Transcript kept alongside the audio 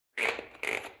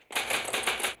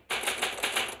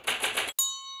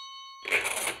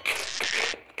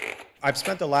I've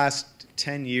spent the last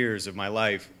 10 years of my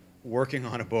life working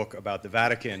on a book about the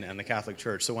Vatican and the Catholic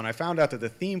Church. So when I found out that the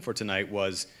theme for tonight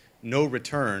was no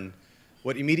return,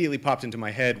 what immediately popped into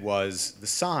my head was the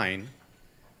sign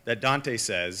that Dante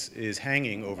says is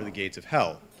hanging over the gates of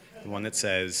hell, the one that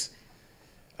says,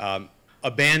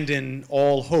 abandon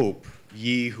all hope,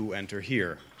 ye who enter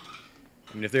here.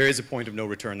 I mean, if there is a point of no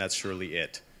return, that's surely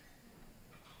it.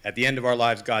 At the end of our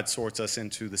lives, God sorts us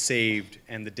into the saved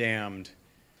and the damned,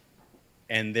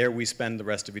 and there we spend the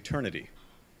rest of eternity.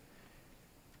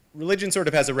 Religion sort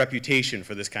of has a reputation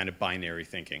for this kind of binary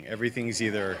thinking. Everything's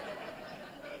either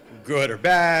good or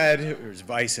bad, there's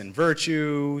vice and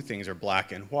virtue, things are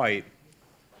black and white.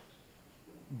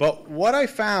 But what I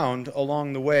found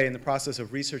along the way in the process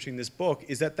of researching this book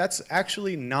is that that's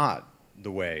actually not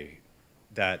the way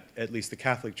that at least the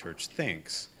Catholic Church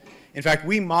thinks. In fact,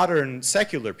 we modern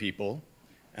secular people,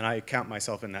 and I count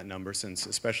myself in that number since,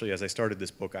 especially as I started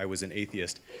this book, I was an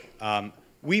atheist.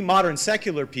 We modern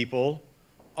secular people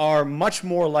are much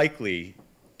more likely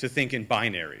to think in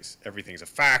binaries. Everything's a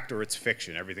fact or it's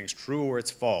fiction. Everything's true or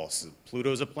it's false.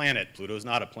 Pluto's a planet. Pluto's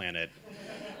not a planet.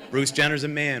 Bruce Jenner's a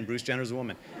man. Bruce Jenner's a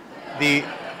woman. And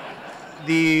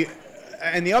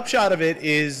the upshot of it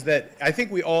is that I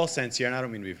think we all sense here, and I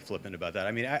don't mean to be flippant about that.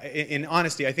 I mean, in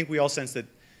honesty, I think we all sense that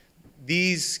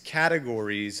these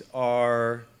categories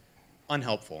are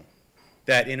unhelpful,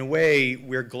 that in a way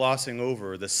we're glossing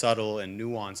over the subtle and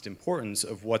nuanced importance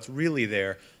of what's really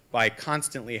there by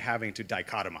constantly having to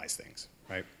dichotomize things,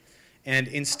 right? And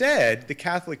instead, the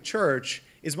Catholic Church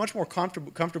is much more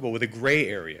comfortable with a gray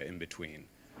area in between,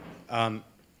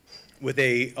 with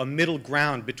a middle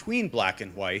ground between black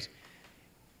and white.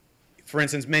 For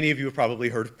instance, many of you have probably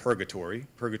heard of purgatory.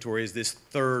 Purgatory is this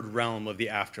third realm of the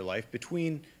afterlife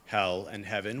between hell and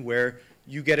heaven where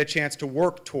you get a chance to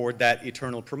work toward that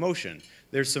eternal promotion.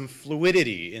 There's some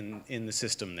fluidity in the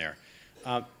system there.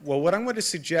 Well, what I'm going to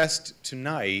suggest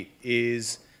tonight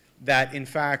is that, in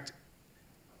fact,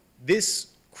 this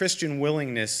Christian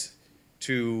willingness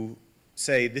to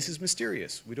say, this is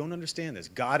mysterious, we don't understand this,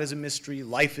 God is a mystery,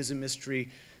 life is a mystery,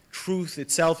 truth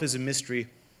itself is a mystery,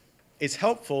 it's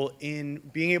helpful in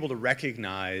being able to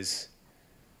recognize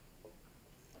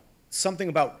something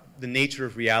about the nature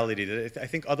of reality that I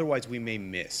think otherwise we may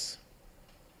miss.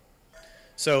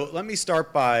 So let me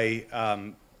start by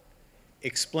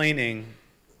explaining,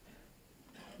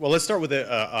 well, let's start with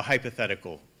a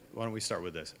hypothetical. Why don't we start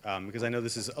with this? Because I know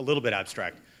this is a little bit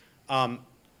abstract.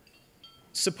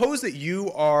 Suppose that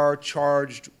you are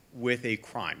charged with a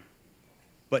crime,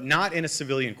 but not in a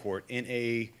civilian court, in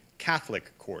a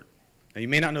Catholic court. Now, you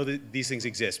may not know that these things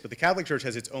exist, but the Catholic Church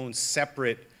has its own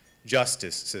separate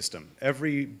justice system.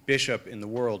 Every bishop in the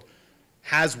world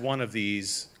has one of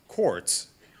these courts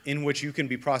in which you can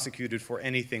be prosecuted for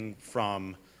anything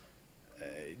from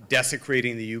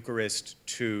desecrating the Eucharist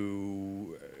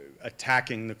to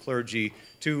attacking the clergy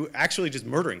to actually just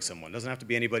murdering someone. It doesn't have to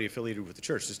be anybody affiliated with the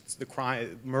church. Just the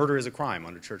crime, murder is a crime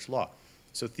under church law.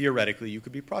 So theoretically, you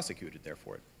could be prosecuted there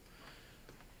for it.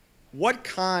 What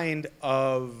kind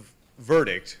of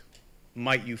verdict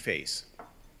might you face?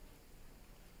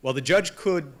 Well, the judge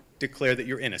could declare that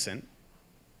you're innocent.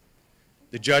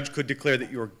 The judge could declare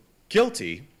that you're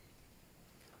guilty.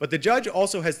 But the judge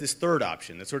also has this third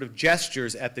option that sort of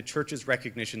gestures at the church's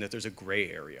recognition that there's a gray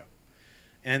area.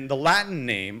 And the Latin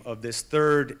name of this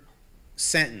third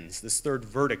sentence, this third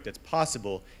verdict that's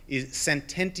possible, is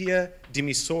sententia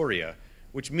dimissoria,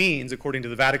 which means, according to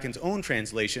the Vatican's own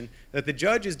translation, that the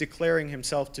judge is declaring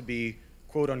himself to be,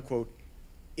 quote unquote,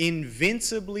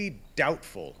 invincibly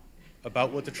doubtful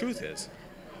about what the truth is.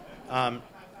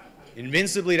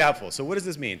 Invincibly doubtful. So what does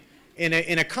this mean?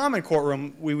 In a common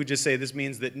courtroom, we would just say this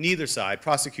means that neither side,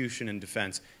 prosecution and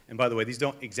defense, and by the way, these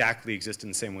don't exactly exist in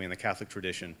the same way in the Catholic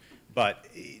tradition, but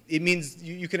it means,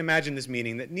 you can imagine this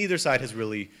meaning that neither side has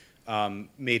really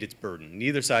made its burden.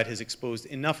 Neither side has exposed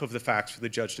enough of the facts for the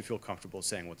judge to feel comfortable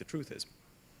saying what the truth is.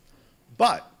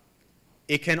 But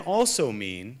it can also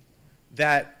mean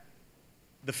that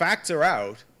the facts are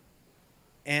out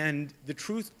and the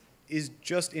truth is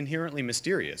just inherently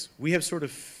mysterious. We have sort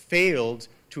of failed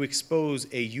to expose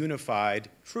a unified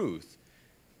truth.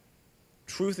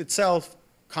 Truth itself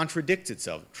contradicts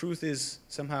itself. Truth is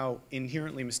somehow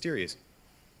inherently mysterious.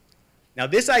 Now,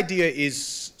 this idea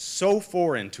is so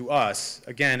foreign to us,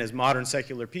 again, as modern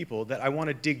secular people, that I want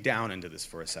to dig down into this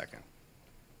for a second.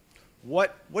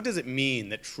 What does it mean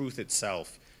that truth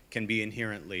itself can be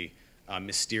inherently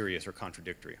mysterious or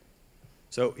contradictory?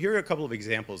 So here are a couple of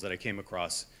examples that I came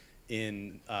across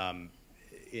in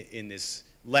this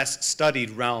less studied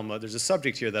realm, there's a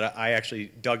subject here that I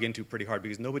actually dug into pretty hard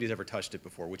because nobody's ever touched it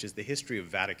before, which is the history of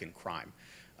Vatican crime.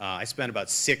 I spent about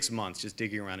 6 months just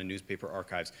digging around in newspaper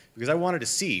archives because I wanted to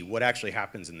see what actually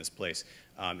happens in this place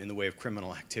in the way of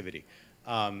criminal activity.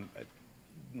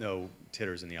 No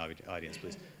titters in the audience,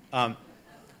 please.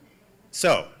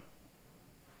 So,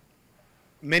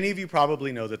 many of you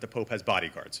probably know that the Pope has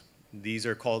bodyguards.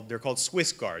 They're called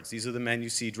Swiss guards. These are the men you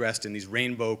see dressed in these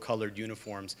rainbow-colored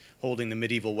uniforms, holding the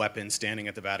medieval weapons, standing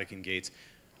at the Vatican gates,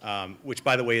 which,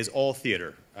 by the way, is all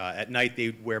theater. At night, they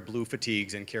wear blue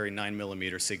fatigues and carry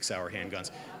 9mm Sig Sauer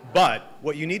handguns. But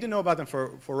what you need to know about them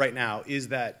for right now is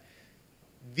that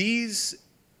these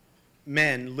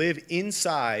men live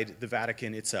inside the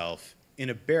Vatican itself in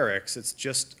a barracks that's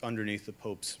just underneath the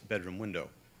Pope's bedroom window.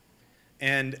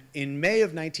 And in May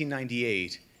of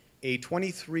 1998, a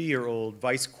 23-year-old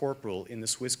vice corporal in the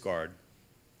Swiss Guard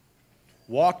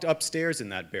walked upstairs in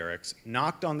that barracks,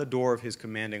 knocked on the door of his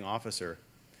commanding officer,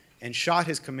 and shot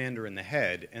his commander in the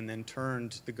head, and then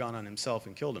turned the gun on himself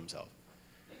and killed himself.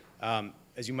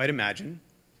 As you might imagine,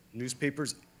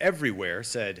 newspapers everywhere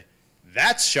said,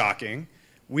 "That's shocking.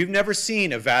 We've never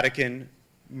seen a Vatican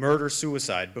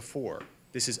murder-suicide before.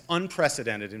 This is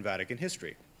unprecedented in Vatican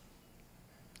history."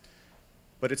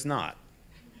 But it's not.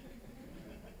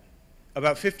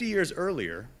 About 50 years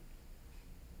earlier,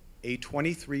 a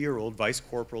 23-year-old vice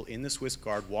corporal in the Swiss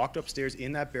Guard walked upstairs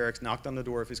in that barracks, knocked on the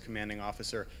door of his commanding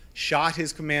officer, shot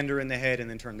his commander in the head, and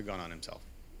then turned the gun on himself.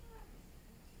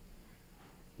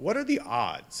 What are the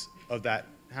odds of that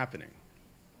happening?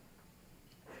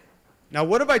 Now,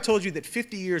 what if I told you that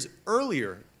 50 years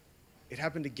earlier, it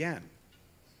happened again,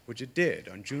 which it did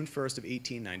on June 1st of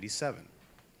 1897?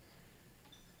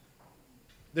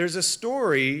 There's a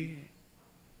story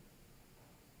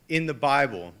in the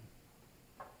Bible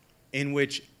in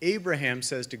which Abraham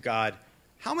says to God,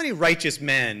 "How many righteous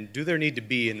men do there need to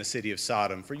be in the city of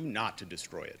Sodom for you not to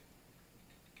destroy it?"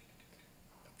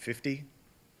 50?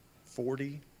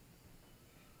 40?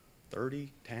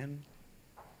 30? 10?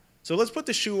 So let's put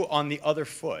the shoe on the other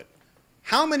foot.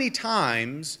 How many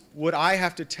times would I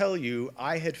have to tell you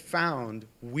I had found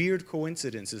weird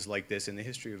coincidences like this in the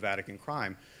history of Vatican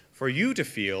crime for you to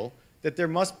feel that there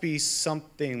must be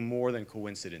something more than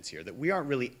coincidence here, that we aren't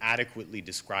really adequately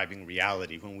describing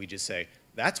reality when we just say,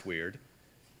 "That's weird"?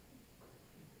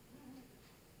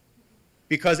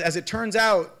 Because as it turns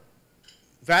out,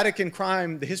 Vatican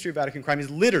crime, the history of Vatican crime,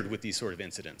 is littered with these sort of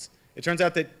incidents. It turns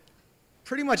out that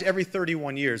pretty much every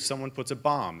 31 years, someone puts a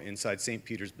bomb inside St.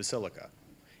 Peter's Basilica.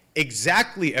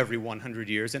 Exactly every 100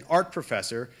 years, an art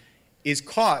professor is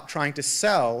caught trying to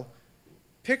sell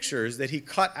pictures that he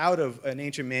cut out of an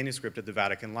ancient manuscript at the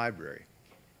Vatican Library.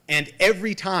 And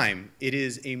every time, it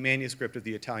is a manuscript of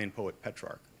the Italian poet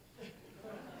Petrarch.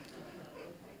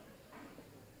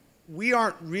 We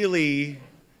aren't really,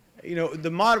 you know,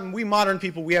 we modern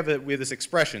people, we have this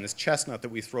expression, this chestnut that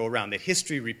we throw around, that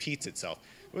history repeats itself.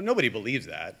 Well, nobody believes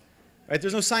that. Right?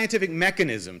 There's no scientific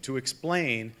mechanism to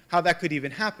explain how that could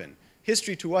even happen.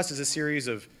 History to us is a series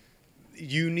of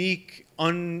unique,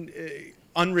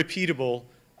 unrepeatable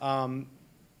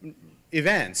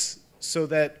events, so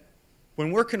that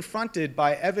when we're confronted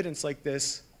by evidence like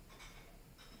this,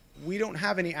 we don't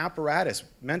have any apparatus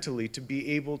mentally to be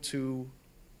able to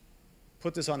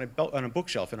put this on a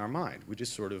bookshelf in our mind. We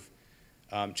just sort of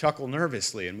chuckle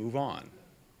nervously and move on,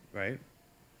 right?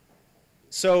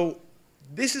 So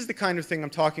this is the kind of thing I'm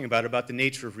talking about the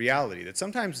nature of reality, that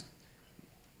sometimes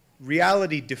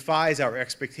reality defies our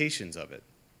expectations of it.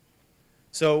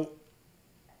 So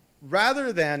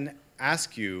rather than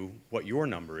ask you what your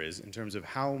number is in terms of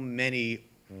how many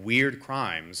weird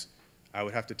crimes I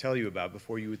would have to tell you about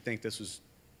before you would think this was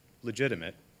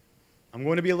legitimate, I'm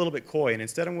going to be a little bit coy, and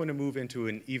instead I'm going to move into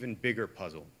an even bigger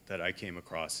puzzle that I came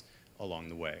across along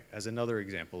the way as another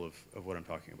example of what I'm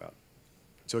talking about.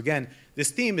 So again,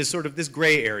 this theme is sort of this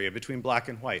gray area between black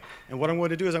and white. And what I'm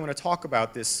going to do is I'm going to talk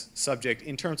about this subject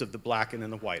in terms of the black and then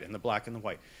the white, and the black and the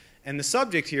white. And the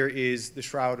subject here is the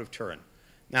Shroud of Turin.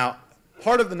 Now,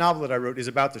 part of the novel that I wrote is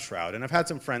about the Shroud, and I've had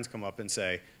some friends come up and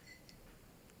say,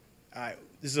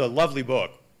 this is a lovely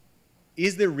book.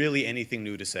 Is there really anything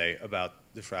new to say about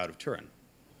the Shroud of Turin?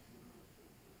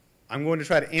 I'm going to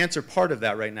try to answer part of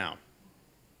that right now.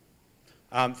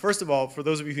 First of all, for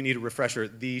those of you who need a refresher,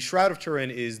 the Shroud of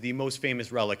Turin is the most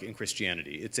famous relic in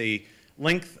Christianity. It's a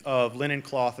length of linen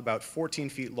cloth about 14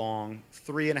 feet long,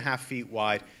 3.5 feet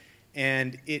wide,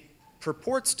 and it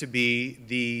purports to be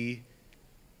the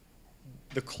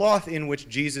cloth in which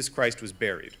Jesus Christ was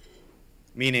buried,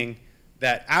 meaning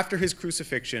that after his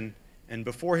crucifixion and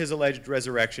before his alleged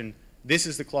resurrection, this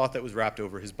is the cloth that was wrapped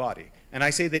over his body. And I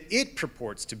say that it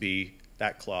purports to be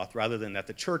that cloth rather than that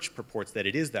the church purports that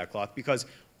it is that cloth, because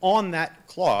on that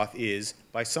cloth is,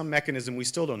 by some mechanism we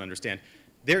still don't understand,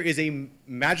 there is a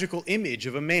magical image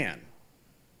of a man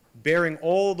bearing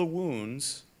all the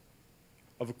wounds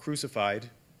of a crucified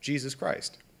Jesus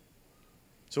Christ.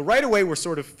 So right away we're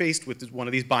sort of faced with one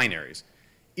of these binaries.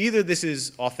 Either this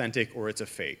is authentic or it's a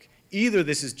fake. Either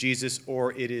this is Jesus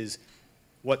or it is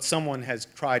what someone has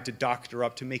tried to doctor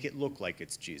up to make it look like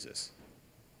it's Jesus.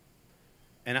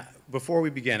 And before we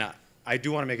begin, I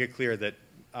do want to make it clear that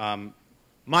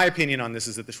my opinion on this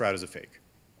is that the shroud is a fake.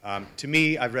 To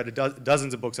me, I've read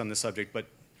dozens of books on this subject, but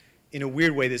in a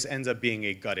weird way, this ends up being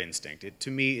a gut instinct.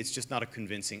 To me, it's just not a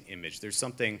convincing image. There's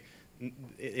something,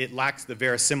 it lacks the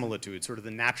verisimilitude, sort of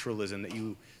the naturalism that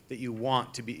you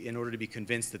want to be in order to be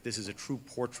convinced that this is a true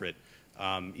portrait,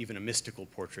 even a mystical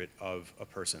portrait of a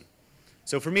person.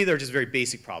 So for me, there are just very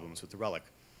basic problems with the relic.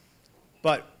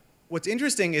 But what's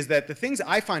interesting is that the things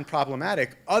I find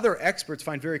problematic, other experts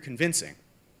find very convincing.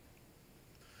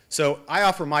 So I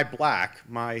offer my black,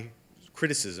 my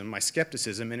criticism, my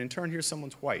skepticism, and in turn, here's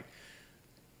someone's white.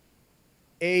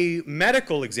 A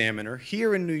medical examiner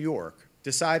here in New York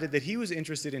decided that he was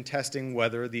interested in testing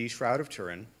whether the Shroud of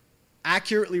Turin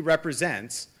accurately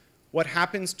represents what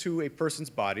happens to a person's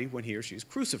body when he or she is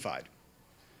crucified.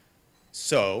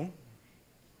 So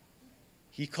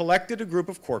he collected a group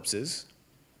of corpses,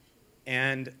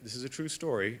 and this is a true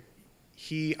story.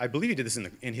 I believe he did this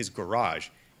in his garage.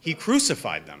 He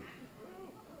crucified them.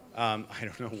 I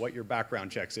don't know what your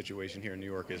background check situation here in New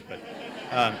York is, but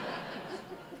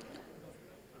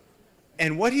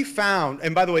and what he found,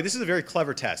 and by the way, this is a very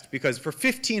clever test, because for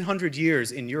 1,500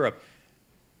 years in Europe,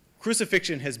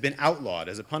 crucifixion has been outlawed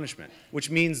as a punishment, which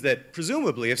means that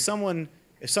presumably if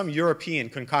some European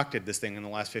concocted this thing in the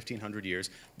last 1,500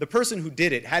 years, the person who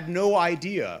did it had no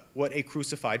idea what a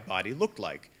crucified body looked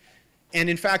like. And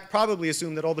in fact, probably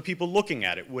assumed that all the people looking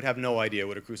at it would have no idea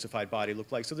what a crucified body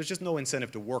looked like, so there's just no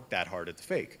incentive to work that hard at the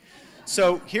fake.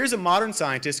 So here's a modern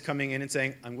scientist coming in and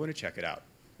saying, I'm going to check it out.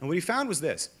 And what he found was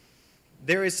this.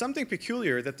 There is something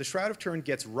peculiar that the Shroud of Turin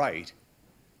gets right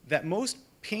that most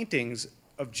paintings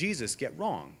of Jesus get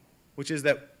wrong, which is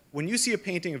that when you see a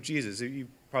painting of Jesus, you've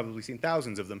probably seen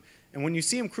thousands of them, and when you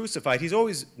see him crucified, he's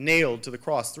always nailed to the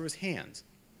cross through his hands.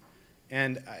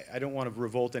 And I don't want to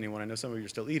revolt anyone. I know some of you are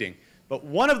still eating. But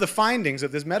one of the findings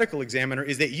of this medical examiner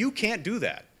is that you can't do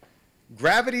that.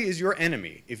 Gravity is your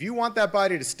enemy. If you want that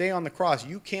body to stay on the cross,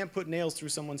 you can't put nails through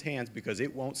someone's hands because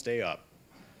it won't stay up.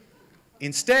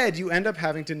 Instead, you end up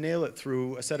having to nail it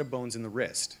through a set of bones in the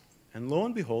wrist. And lo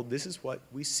and behold, this is what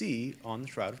we see on the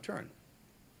Shroud of Turin.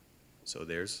 So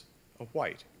there's a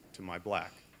white to my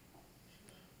black.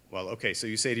 Well, okay, so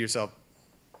you say to yourself,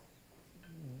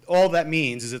 all that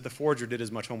means is that the forger did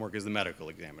as much homework as the medical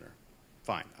examiner.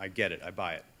 Fine, I get it, I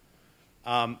buy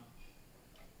it.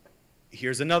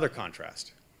 Here's another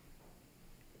contrast.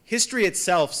 History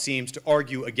itself seems to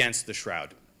argue against the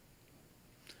shroud.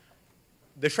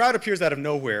 The shroud appears out of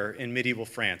nowhere in medieval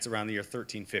France around the year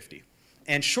 1350.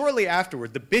 And shortly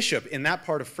afterward, the bishop in that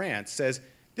part of France says,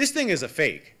 this thing is a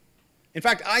fake. In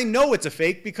fact, I know it's a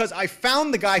fake because I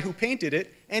found the guy who painted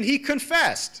it and he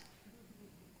confessed.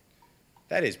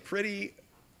 That is pretty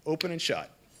open and shut,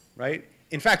 right?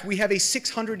 In fact, we have a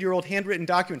 600-year-old handwritten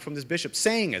document from this bishop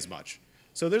saying as much.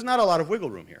 So there's not a lot of wiggle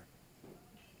room here.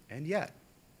 And yet,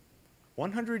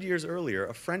 100 years earlier,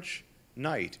 a French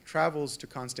knight travels to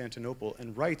Constantinople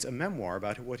and writes a memoir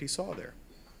about what he saw there.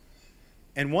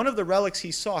 And one of the relics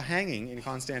he saw hanging in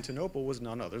Constantinople was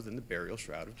none other than the burial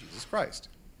shroud of Jesus Christ.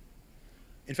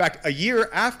 In fact, a year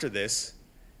after this,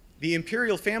 the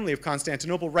imperial family of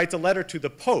Constantinople writes a letter to the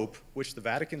Pope, which the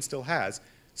Vatican still has,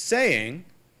 saying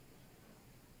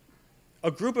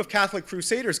a group of Catholic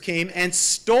crusaders came and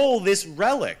stole this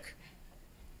relic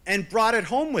and brought it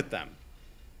home with them.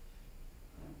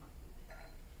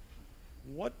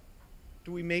 What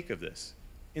do we make of this?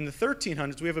 In the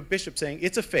 1300s, we have a bishop saying,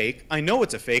 it's a fake, I know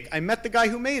it's a fake, I met the guy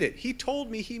who made it, he told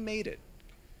me he made it.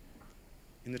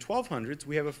 In the 1200s,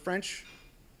 we have a French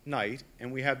knight,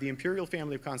 and we have the imperial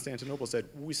family of Constantinople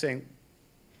saying,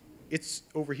 it's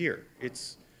over here.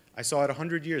 I saw it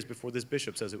 100 years before this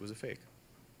bishop says it was a fake.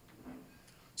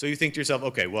 So you think to yourself,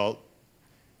 okay, well,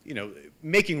 you know,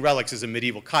 making relics is a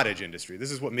medieval cottage industry.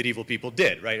 This is what medieval people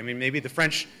did, right? I mean, maybe the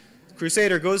French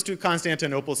crusader goes to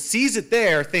Constantinople, sees it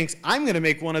there, thinks, I'm going to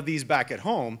make one of these back at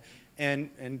home,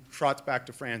 and trots back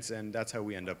to France, and that's how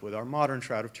we end up with our modern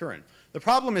Shroud of Turin. The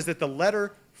problem is that the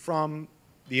letter from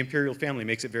the imperial family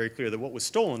makes it very clear that what was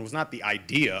stolen was not the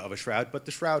idea of a shroud, but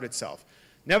the shroud itself.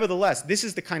 Nevertheless, this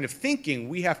is the kind of thinking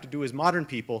we have to do as modern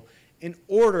people, in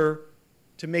order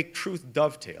to make truth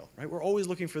dovetail, right? We're always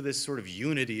looking for this sort of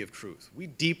unity of truth. We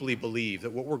deeply believe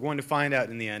that what we're going to find out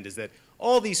in the end is that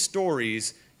all these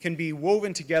stories can be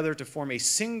woven together to form a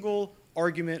single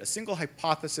argument, a single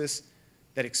hypothesis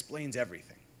that explains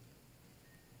everything.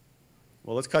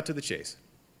 Well, let's cut to the chase.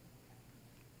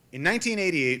 In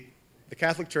 1988, the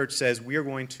Catholic Church says we are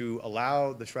going to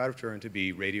allow the Shroud of Turin to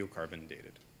be radiocarbon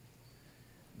dated.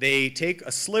 They take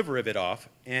a sliver of it off,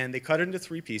 and they cut it into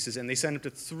 3 pieces, and they send it to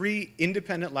 3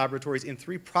 independent laboratories in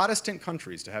 3 Protestant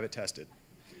countries to have it tested.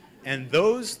 And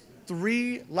those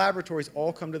 3 laboratories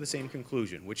all come to the same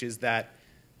conclusion, which is that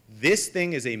this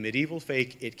thing is a medieval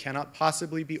fake. It cannot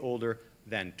possibly be older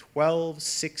than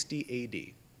 1260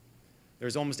 AD.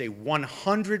 There's almost a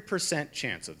 100%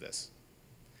 chance of this.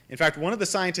 In fact, one of the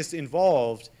scientists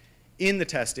involved in the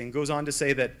testing goes on to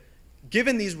say that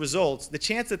given these results, the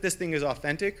chance that this thing is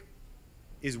authentic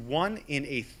is 1 in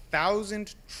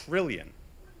 1,000 trillion.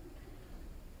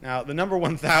 Now, the number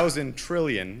 1,000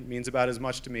 trillion means about as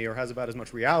much to me, or has about as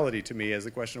much reality to me, as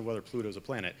the question of whether Pluto's a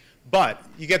planet. But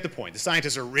you get the point. The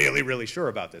scientists are really, really sure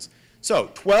about this. So,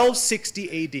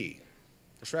 1260 AD.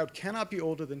 The shroud cannot be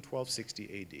older than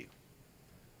 1260 AD.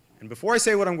 And before I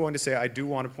say what I'm going to say, I do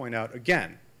want to point out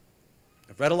again,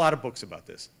 I've read a lot of books about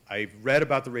this. I've read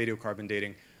about the radiocarbon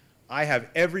dating. I have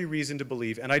every reason to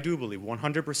believe, and I do believe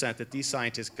 100%, that these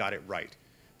scientists got it right.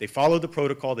 They followed the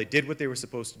protocol. They did what they were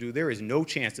supposed to do. There is no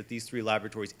chance that these 3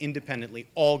 laboratories independently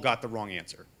all got the wrong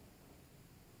answer.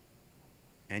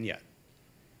 And yet,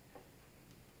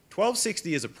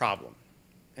 1260 is a problem.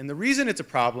 And the reason it's a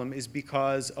problem is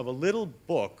because of a little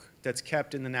book that's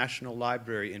kept in the National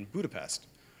Library in Budapest.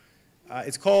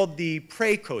 It's called the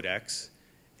Prey Codex,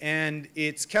 and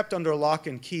it's kept under lock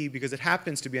and key because it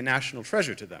happens to be a national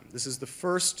treasure to them. This is the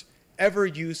first ever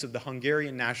use of the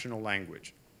Hungarian national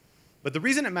language. But the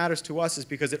reason it matters to us is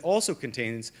because it also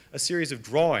contains a series of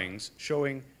drawings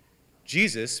showing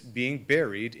Jesus being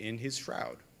buried in his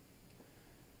shroud.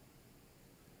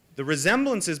 The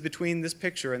resemblances between this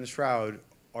picture and the shroud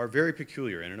are very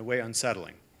peculiar and in a way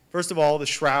unsettling. First of all, the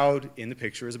shroud in the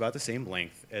picture is about the same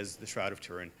length as the Shroud of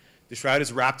Turin. The shroud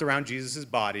is wrapped around Jesus'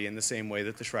 body in the same way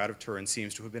that the Shroud of Turin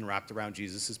seems to have been wrapped around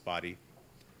Jesus' body.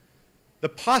 The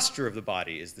posture of the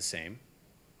body is the same,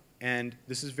 and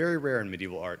this is very rare in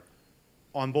medieval art.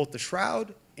 On both the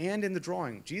shroud and in the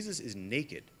drawing, Jesus is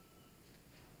naked.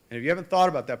 And if you haven't thought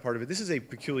about that part of it, this is a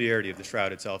peculiarity of the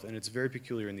shroud itself, and it's very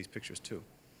peculiar in these pictures too.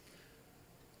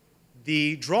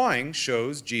 The drawing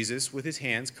shows Jesus with his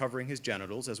hands covering his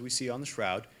genitals, as we see on the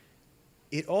shroud.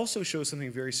 It also shows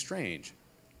something very strange.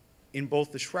 In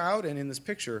both the shroud and in this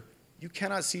picture, you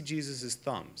cannot see Jesus'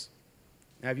 thumbs.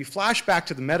 Now, if you flash back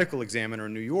to the medical examiner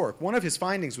in New York, one of his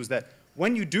findings was that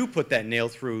when you do put that nail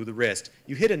through the wrist,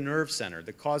 you hit a nerve center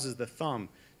that causes the thumb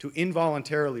to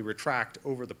involuntarily retract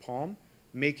over the palm,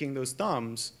 making those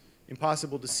thumbs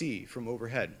impossible to see from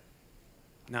overhead.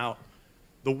 Now,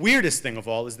 the weirdest thing of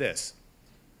all is this.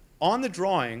 On the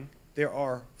drawing, there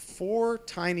are 4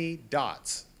 tiny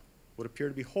dots, what appear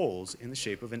to be holes in the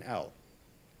shape of an L.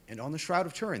 And on the Shroud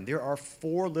of Turin, there are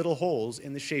 4 little holes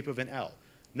in the shape of an L.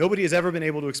 Nobody has ever been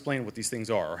able to explain what these things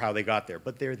are or how they got there,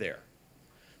 but they're there.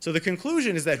 So the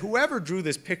conclusion is that whoever drew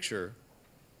this picture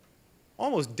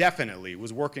almost definitely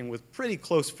was working with pretty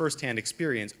close firsthand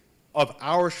experience of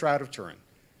our Shroud of Turin,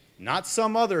 not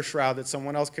some other shroud that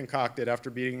someone else concocted after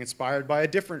being inspired by a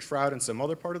different shroud in some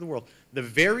other part of the world. The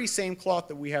very same cloth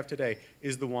that we have today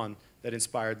is the one that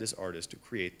inspired this artist to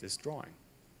create this drawing.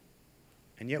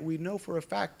 And yet we know for a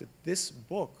fact that this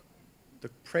book, the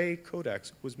Prey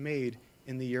Codex, was made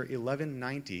in the year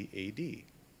 1190 AD,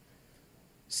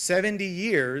 70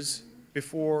 years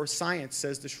before science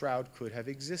says the shroud could have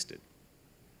existed.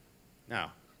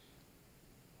 Now,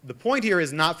 the point here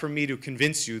is not for me to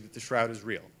convince you that the shroud is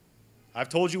real. I've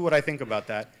told you what I think about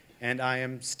that, and I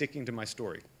am sticking to my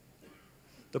story.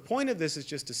 The point of this is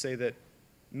just to say that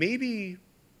maybe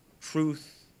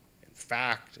truth and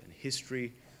fact and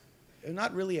history are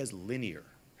not really as linear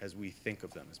as we think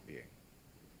of them as being.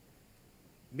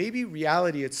 Maybe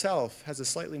reality itself has a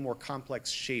slightly more complex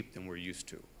shape than we're used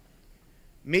to.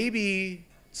 Maybe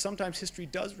sometimes history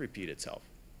does repeat itself.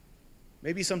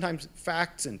 Maybe sometimes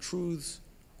facts and truths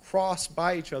cross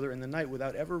by each other in the night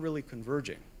without ever really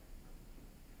converging.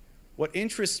 What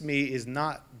interests me is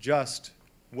not just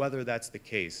whether that's the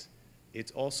case,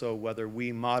 it's also whether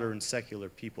we modern secular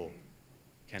people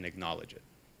can acknowledge it.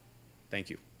 Thank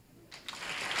you.